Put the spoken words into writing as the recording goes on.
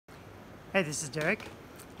Hey, this is Derek.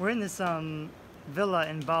 We're in this villa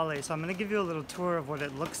in Bali, so I'm going to give you a little tour of what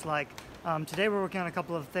it looks like. Today we're working on a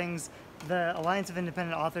couple of things. The Alliance of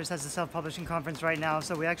Independent Authors has a self-publishing conference right now,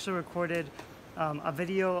 so we actually recorded a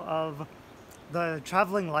video of the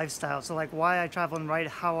traveling lifestyle. So like why I travel and write,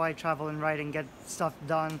 how I travel and write and get stuff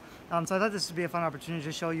done. So I thought this would be a fun opportunity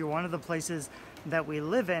to show you one of the places that we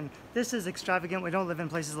live in. This is extravagant. We don't live in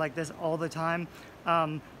places like this all the time.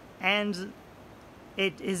 And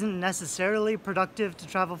it isn't necessarily productive to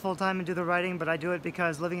travel full-time and do the writing, but I do it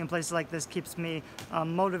because living in places like this keeps me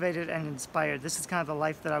motivated and inspired. This is kind of the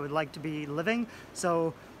life that I would like to be living.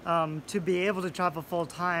 So to be able to travel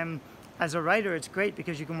full-time as a writer, it's great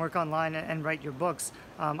because you can work online and write your books.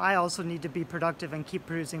 I also need to be productive and keep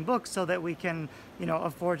producing books so that we can,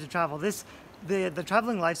 afford to travel. The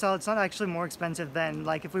traveling lifestyle, it's not actually more expensive than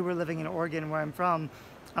like if we were living in Oregon where I'm from.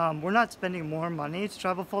 We're not spending more money to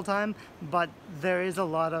travel full-time, but there is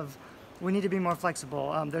we need to be more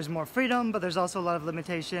flexible. There's more freedom, but there's also a lot of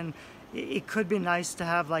limitation. It could be nice to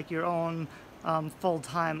have like your own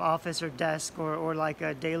full-time office or desk or like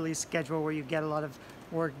a daily schedule where you get a lot of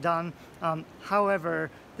work done. However,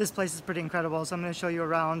 this place is pretty incredible, so I'm going to show you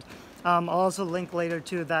around. I'll also link later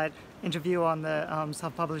to that interview on the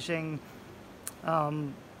self-publishing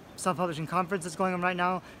conference that's going on right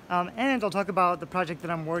now, and I'll talk about the project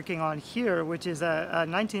that I'm working on here, which is a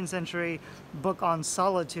 19th century book on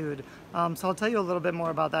solitude. So I'll tell you a little bit more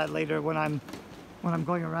about that later when I'm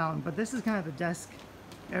going around. But this is kind of the desk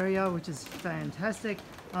area, which is fantastic.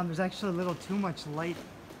 There's actually a little too much light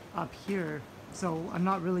up here, so I'm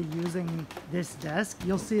not really using this desk.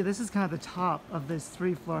 You'll see this is kind of the top of this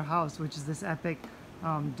 3-floor house, which is this epic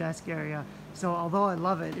desk area. So although I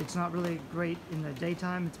love it, it's not really great in the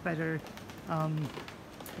daytime. It's better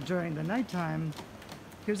during the nighttime.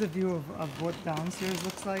 Here's a view of what downstairs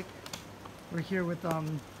looks like. We're here with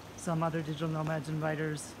some other digital nomads and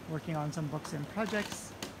writers working on some books and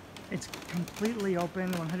projects. It's completely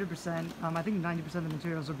open, 100%. I think 90% of the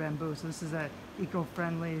materials are bamboo. So this is a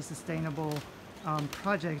eco-friendly, sustainable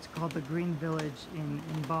project called the Green Village in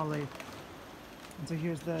Bali. And so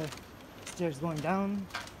here's the stairs going down.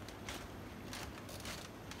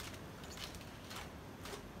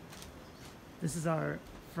 This is our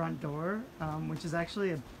front door, which is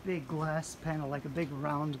actually a big glass panel, like a big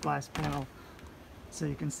round glass panel. So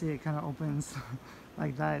you can see it kind of opens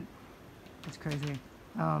like that. It's crazy.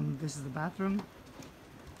 This is the bathroom.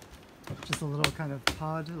 Just a little kind of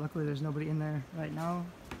pod. Luckily there's nobody in there right now.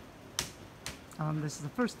 This is the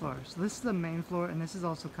first floor. So this is the main floor, and this is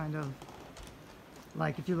also kind of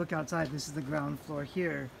like if you look outside, this is the ground floor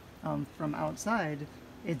here. From outside,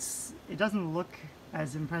 it doesn't look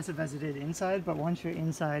as impressive as it did inside, but once you're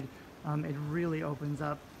inside, it really opens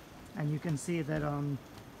up, and you can see that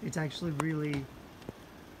it's actually really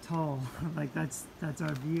tall. Like that's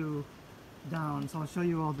our view down. So I'll show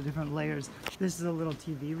you all the different layers. This is a little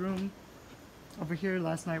TV room over here.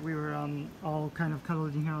 Last night we were all kind of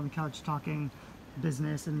cuddled in here on the couch talking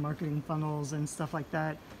business and marketing funnels and stuff like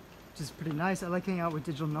that, which is pretty nice. I like hanging out with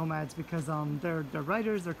digital nomads because they're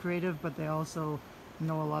writers, they're creative, but they also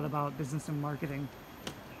know a lot about business and marketing.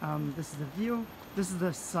 This is the view. This is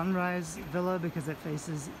the sunrise villa because it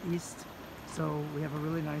faces east, so we have a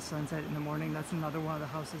really nice sunset in the morning. That's another one of the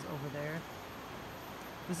houses over there.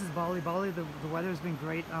 This is Bali. Bali, the weather's been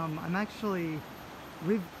great.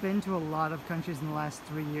 We've been to a lot of countries in the last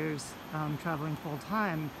 3 years, traveling full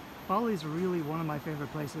time. Bali's really one of my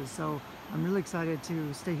favorite places, so I'm really excited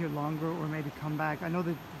to stay here longer or maybe come back. I know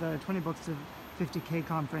that the 20 Books to 50K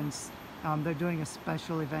conference, they're doing a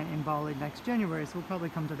special event in Bali next January, so we'll probably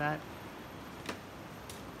come to that.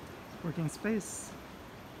 Working space.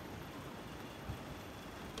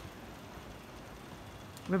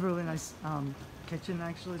 We have a really nice kitchen,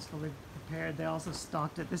 actually. It's fully prepared. They also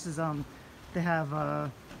stocked it. This is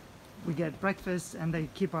we get breakfast, and they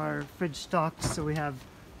keep our fridge stocked, so we have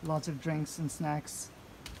lots of drinks and snacks.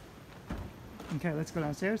 Okay, let's go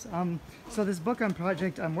downstairs. So this book and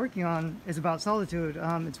project I'm working on is about solitude.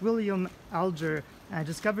 It's William Alger. I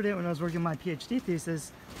discovered it when I was working on my PhD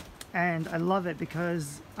thesis, and I love it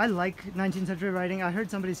because I like 19th century writing. I heard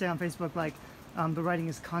somebody say on Facebook like the writing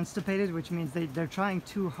is constipated, which means they're trying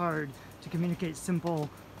too hard to communicate simple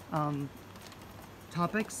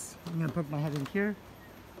topics. I'm gonna poke my head in here.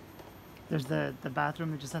 There's the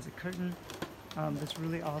bathroom. It just has a curtain. This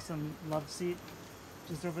really awesome love seat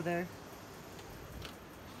just over there.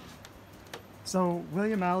 So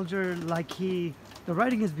William Alger, the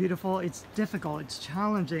writing is beautiful. It's difficult. It's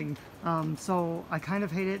challenging. So I kind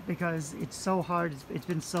of hate it because it's so hard. It's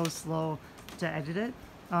been so slow to edit it.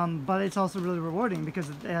 but it's also really rewarding because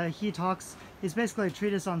he's basically a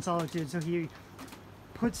treatise on solitude, so he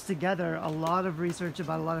puts together a lot of research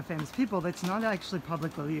about a lot of famous people that's not actually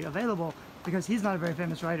publicly available because he's not a very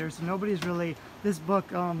famous writer, so nobody's really, this book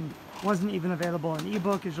wasn't even available in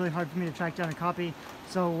ebook. It's really hard for me to track down a copy,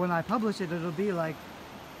 so when I publish it, it'll be like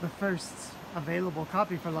the first available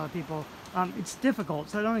copy for a lot of people. It's difficult,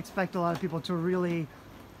 so I don't expect a lot of people to really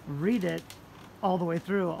read it all the way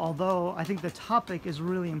through, although I think the topic is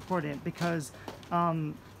really important because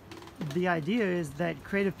the idea is that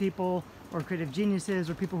creative people or creative geniuses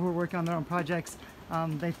or people who are working on their own projects,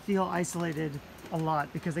 they feel isolated a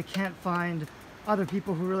lot because they can't find other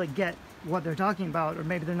people who really get what they're talking about, or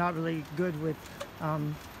maybe they're not really good with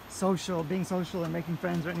being social or making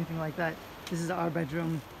friends or anything like that. This is our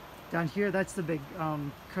bedroom. Down here, that's the big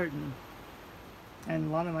curtain,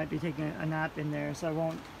 and Lana might be taking a nap in there, so I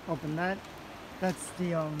won't open that. That's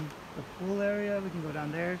the pool area. We can go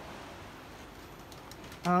down there.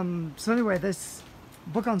 So anyway, this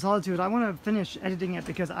book on solitude, I want to finish editing it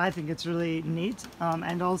because I think it's really neat,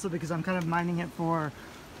 and also because I'm kind of mining it for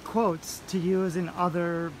quotes to use in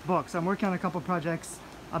other books. I'm working on a couple projects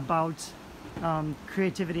about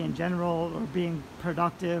creativity in general, or being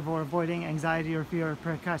productive, or avoiding anxiety or fear or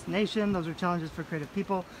procrastination. Those are challenges for creative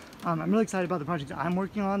people. I'm really excited about the project I'm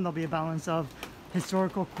working on. There'll be a balance of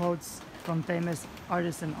historical quotes from famous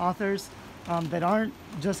artists and authors that aren't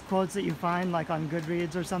just quotes that you find like on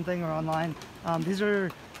Goodreads or something or online.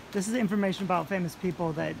 This is information about famous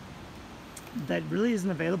people that really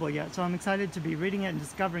isn't available yet. So I'm excited to be reading it and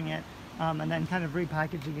discovering it, and then kind of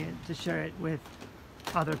repackaging it to share it with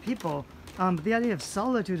other people. But the idea of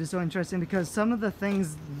solitude is so interesting because some of the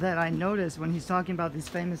things that I notice when he's talking about these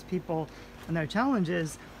famous people and their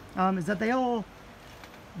challenges is that they all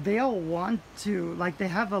want to, like, they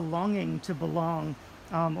have a longing to belong,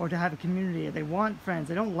 or to have a community. They want friends.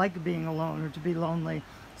 They don't like being alone or to be lonely.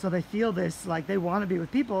 So they feel this, like they want to be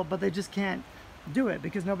with people, but they just can't do it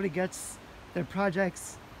because nobody gets their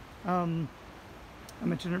projects. I'm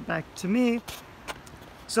gonna turn it back to me.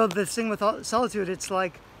 So this thing with solitude, it's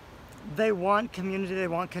like they want community, they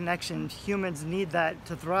want connection. Humans need that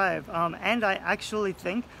to thrive. And I actually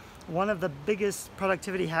think one of the biggest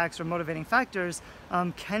productivity hacks or motivating factors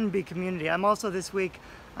can be community. I'm also this week,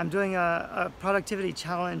 I'm doing a productivity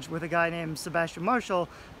challenge with a guy named Sebastian Marshall,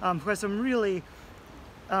 who has some really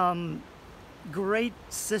great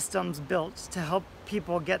systems built to help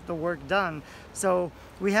people get the work done. So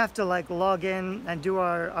we have to like log in and do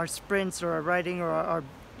our sprints or our writing or our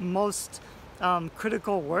most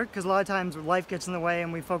critical work, because a lot of times life gets in the way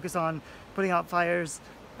and we focus on putting out fires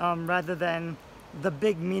rather than the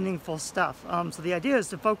big meaningful stuff. So the idea is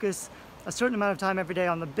to focus a certain amount of time every day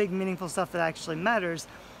on the big meaningful stuff that actually matters,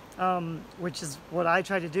 which is what I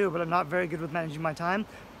try to do, but I'm not very good with managing my time.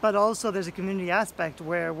 But also there's a community aspect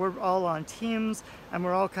where we're all on teams and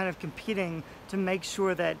we're all kind of competing to make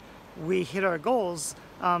sure that we hit our goals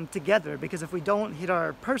together, because if we don't hit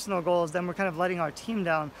our personal goals, then we're kind of letting our team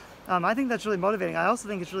down. I think that's really motivating. I also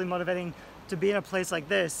think it's really motivating to be in a place like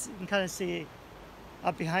this. You can kind of see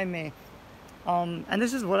up behind me. And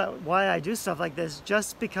this is why I do stuff like this,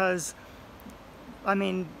 just because, I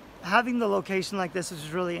mean, having the location like this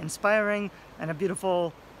is really inspiring and a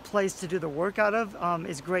beautiful place to do the work out of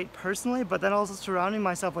is great personally, but then also surrounding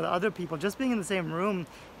myself with other people, just being in the same room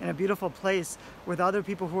in a beautiful place with other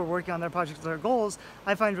people who are working on their projects, their goals,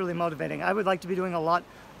 I find really motivating. I would like to be doing a lot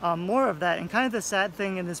more of that. And kind of the sad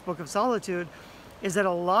thing in this book of solitude is that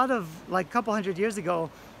a lot of, like a couple hundred years ago,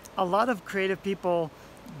 a lot of creative people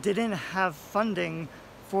didn't have funding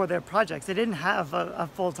for their projects. They didn't have a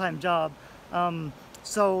full-time job.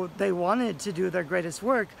 So they wanted to do their greatest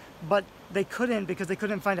work, but they couldn't because they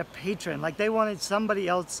couldn't find a patron. Like they wanted somebody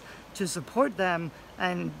else to support them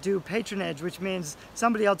and do patronage, which means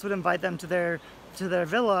somebody else would invite them to their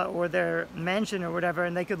villa or their mansion or whatever,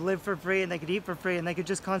 and they could live for free and they could eat for free and they could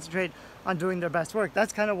just concentrate on doing their best work.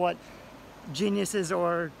 That's kind of what geniuses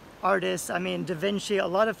or artists, I mean, Da Vinci, a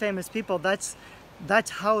lot of famous people, that's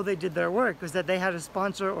how they did their work, was that they had a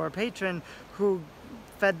sponsor or a patron who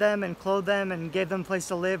fed them and clothed them and gave them a place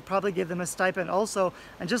to live, probably gave them a stipend also,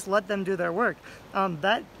 and just let them do their work.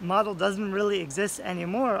 That model doesn't really exist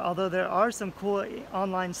anymore, although there are some cool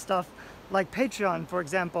online stuff like Patreon, for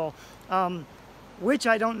example, which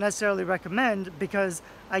I don't necessarily recommend because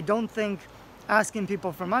I don't think asking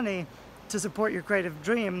people for money to support your creative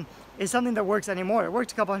dream is something that works anymore. It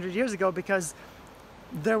worked a couple hundred years ago because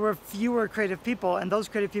there were fewer creative people, and those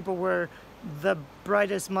creative people were the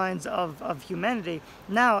brightest minds of humanity.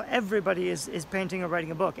 Now everybody is painting or writing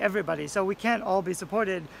a book, everybody. So we can't all be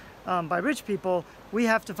supported by rich people. We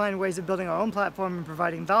have to find ways of building our own platform and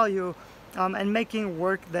providing value and making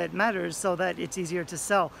work that matters so that it's easier to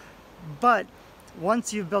sell. But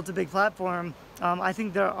once you've built a big platform, I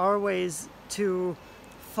think there are ways to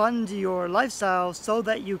fund your lifestyle so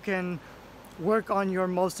that you can work on your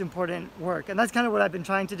most important work. And that's kind of what I've been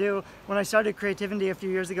trying to do. When I started Creativity a few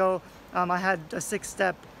years ago, I had a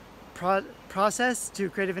 6-step process to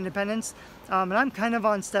creative independence, and I'm kind of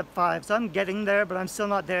on step 5, so I'm getting there, but I'm still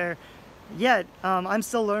not there yet. I'm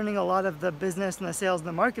still learning a lot of the business and the sales and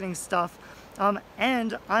the marketing stuff,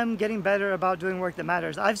 and I'm getting better about doing work that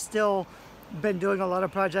matters. I've still been doing a lot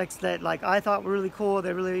of projects that like I thought were really cool,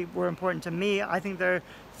 they really were important to me, I think they're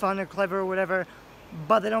fun or clever or whatever,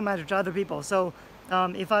 but they don't matter to other people. So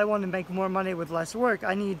if I want to make more money with less work,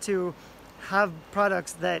 I need to have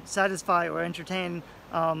products that satisfy or entertain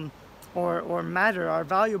or matter, are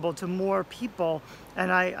valuable to more people,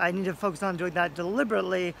 and I need to focus on doing that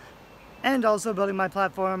deliberately, and also building my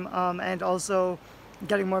platform, and also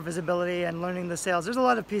getting more visibility and learning the sales. There's a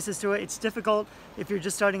lot of pieces to it. It's difficult if you're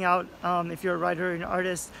just starting out, if you're a writer or an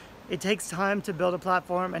artist. It takes time to build a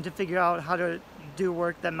platform and to figure out how to do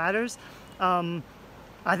work that matters.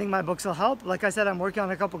 I think my books will help. Like I said, I'm working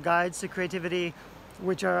on a couple guides to creativity,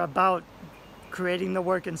 which are about creating the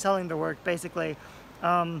work and selling the work, basically,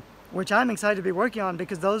 which I'm excited to be working on,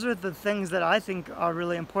 because those are the things that I think are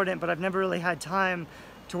really important, but I've never really had time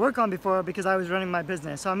to work on before because I was running my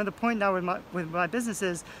business. So I'm at the point now with my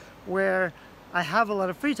businesses where I have a lot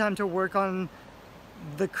of free time to work on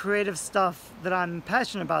the creative stuff that I'm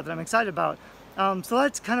passionate about, that I'm excited about. So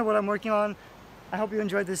that's kind of what I'm working on. I hope you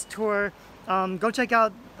enjoyed this tour. Go check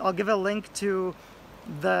out, I'll give a link to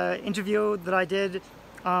the interview that I did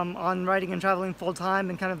on writing and traveling full-time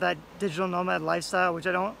and kind of that digital nomad lifestyle, which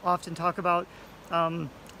I don't often talk about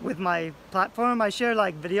with my platform. I share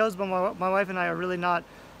like videos, but my wife and I are really not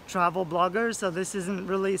travel bloggers, so this isn't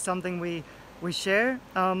really something we share.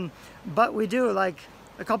 But we do, like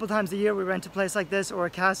a couple times a year, we rent a place like this or a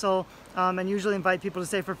castle, and usually invite people to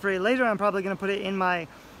stay for free. Later, I'm probably going to put it in my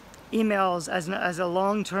emails as a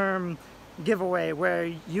long-term giveaway where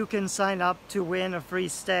you can sign up to win a free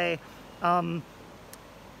stay.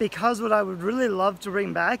 Because what I would really love to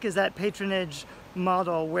bring back is that patronage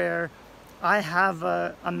model where I have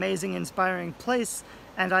an amazing, inspiring place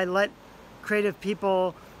and I let creative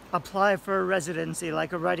people apply for a residency,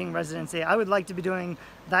 like a writing residency. I would like to be doing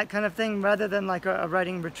that kind of thing rather than like a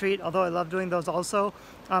writing retreat, although I love doing those also.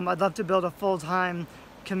 I'd love to build a full-time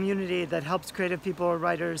community that helps creative people or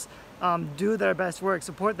writers do their best work,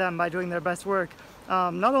 support them by doing their best work,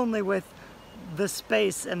 not only with the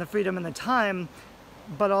space and the freedom and the time,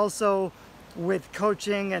 but also with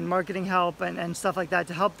coaching and marketing help and stuff like that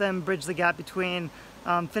to help them bridge the gap between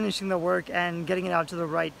finishing the work and getting it out to the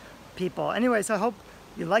right people. Anyway, so I hope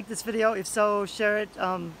you like this video. If so, share it,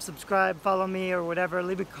 subscribe, follow me or whatever,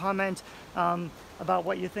 leave a comment about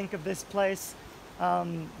what you think of this place.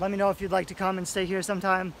 Let me know if you'd like to come and stay here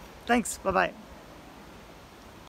sometime. Thanks, bye-bye.